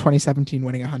Dodgers in 2017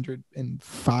 winning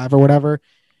 105 or whatever,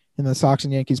 and the Sox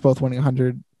and Yankees both winning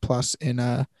 100 plus in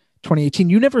 2018,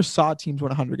 you never saw teams win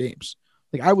 100 games.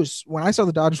 Like, when I saw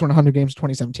the Dodgers win 100 games in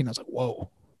 2017, I was like,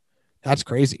 whoa, that's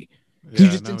crazy. You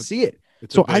just didn't see it.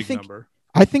 So I think number.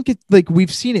 I think it, like,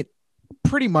 we've seen it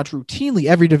pretty much routinely.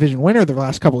 Every division winner the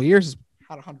last couple of years has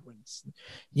had 100 wins.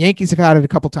 Yankees have had it a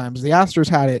couple times. The Astros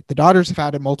had it. The Dodgers have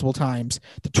had it multiple times.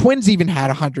 The Twins even had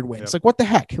 100 wins. Yep. Like, what the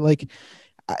heck? Like,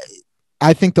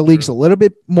 I think the league's a little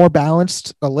bit more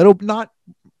balanced, not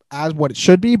as what it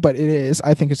should be, but it is.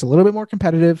 I think it's a little bit more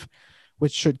competitive,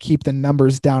 which should keep the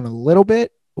numbers down a little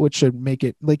bit, which should make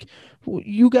it, like,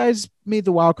 you guys made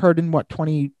the wild card in what,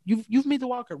 20? You've made the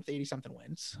wild card with 80 something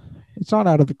wins. It's not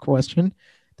out of the question.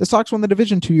 The Sox won the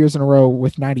division 2 years in a row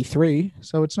with 93,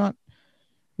 so it's not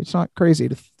crazy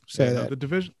to say that. The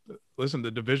division. Listen,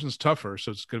 the division's tougher,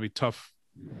 so it's going to be tough.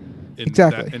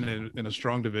 Exactly. In a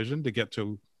strong division to get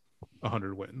to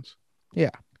 100 wins.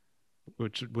 Yeah.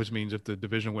 Which means if the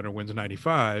division winner wins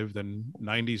 95, then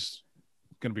 90's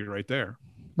going to be right there.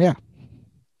 Yeah.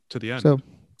 To the end. So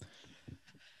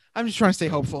I'm just trying to stay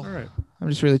hopeful. All right. I'm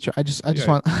just really trying. I just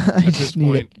want. I just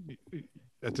need it.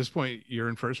 At this point, you're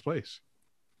in first place.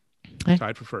 Hey.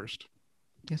 Tied for first.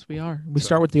 Yes, we are. We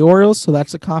start with the Orioles, so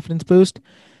that's a confidence boost.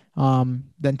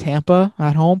 Then Tampa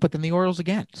at home, but then the Orioles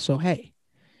again. So hey,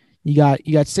 you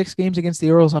got 6 games against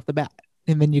the Orioles off the bat,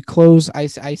 and then you close. I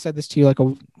said this to you like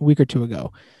a week or two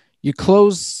ago. You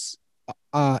close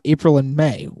April and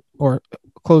May, or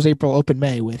close April, open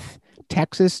May with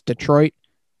Texas, Detroit,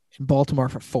 and Baltimore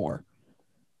for 4.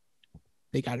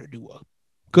 They got to do a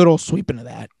good old sweep into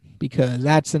that, because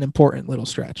that's an important little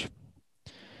stretch.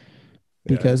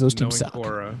 Because those teams suck.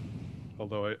 Cora,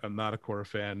 although I'm not a Cora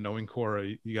fan, knowing Cora,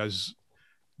 you guys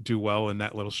do well in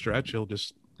that little stretch. He'll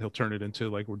turn it into,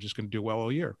 like, we're just going to do well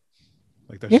all year.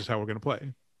 Like, that's just how we're going to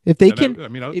play. If they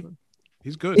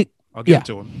he's good. I'll give it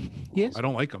to him. Yes. I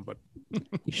don't like him, but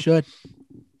you should.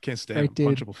 Can't stand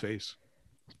him. Punchable face.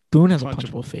 Boone has a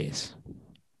punchable face.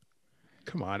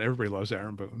 Come on, everybody loves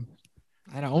Aaron Boone.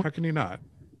 I don't. How can you not?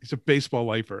 He's a baseball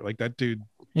lifer. Like, that dude.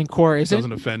 And Cora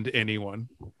doesn't offend anyone.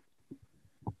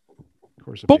 Of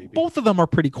course, both of them are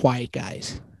pretty quiet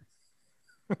guys.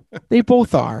 They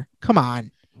both are. Come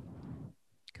on.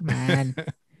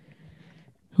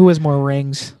 Who has more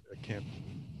rings? I can't.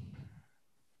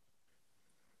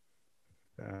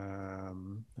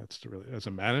 As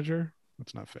a manager,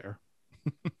 that's not fair.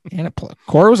 And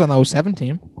Cora was on the 07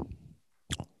 team.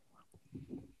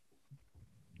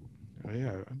 Oh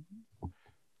yeah.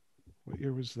 What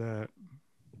year was that?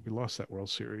 We lost that World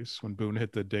Series when Boone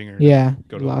hit the dinger. Yeah,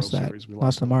 go to lost the World that. Series. We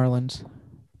lost the Marlins.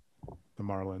 The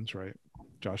Marlins, right?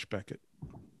 Josh Beckett,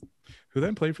 who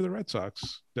then played for the Red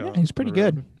Sox. Yeah, he's pretty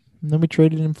good. And then we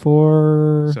traded him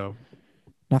for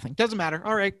nothing. Doesn't matter.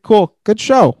 All right, cool. Good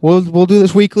show. We'll do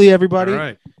this weekly, everybody. All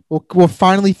right. We'll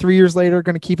finally 3 years later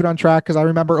going to keep it on track, because I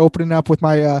remember opening up with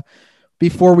my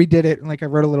before we did it, like, I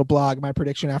wrote a little blog. My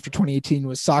prediction after 2018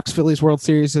 was Sox Phillies World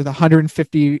Series with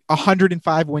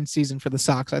 105 win season for the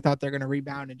Sox. I thought they're going to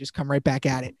rebound and just come right back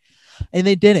at it, and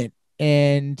they didn't.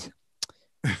 And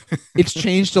it's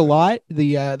changed a lot.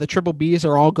 The triple Bs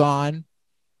are all gone.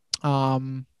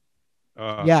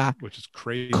 Yeah, which is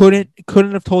crazy.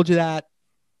 Couldn't have told you that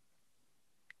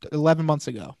 11 months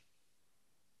ago.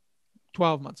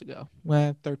 12 months ago.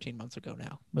 Well, 13 months ago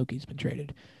now. Mookie's been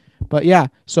traded. But yeah,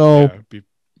 so Yeah,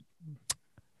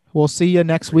 we'll see you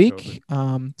next week.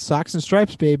 Sox and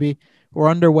Stripes, baby. We're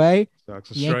underway. Sox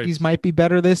and The Yankees Stripes. might be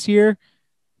better this year,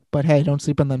 but hey, don't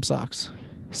sleep on them Sox.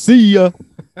 See ya.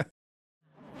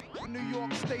 New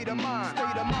York state of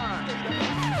mind.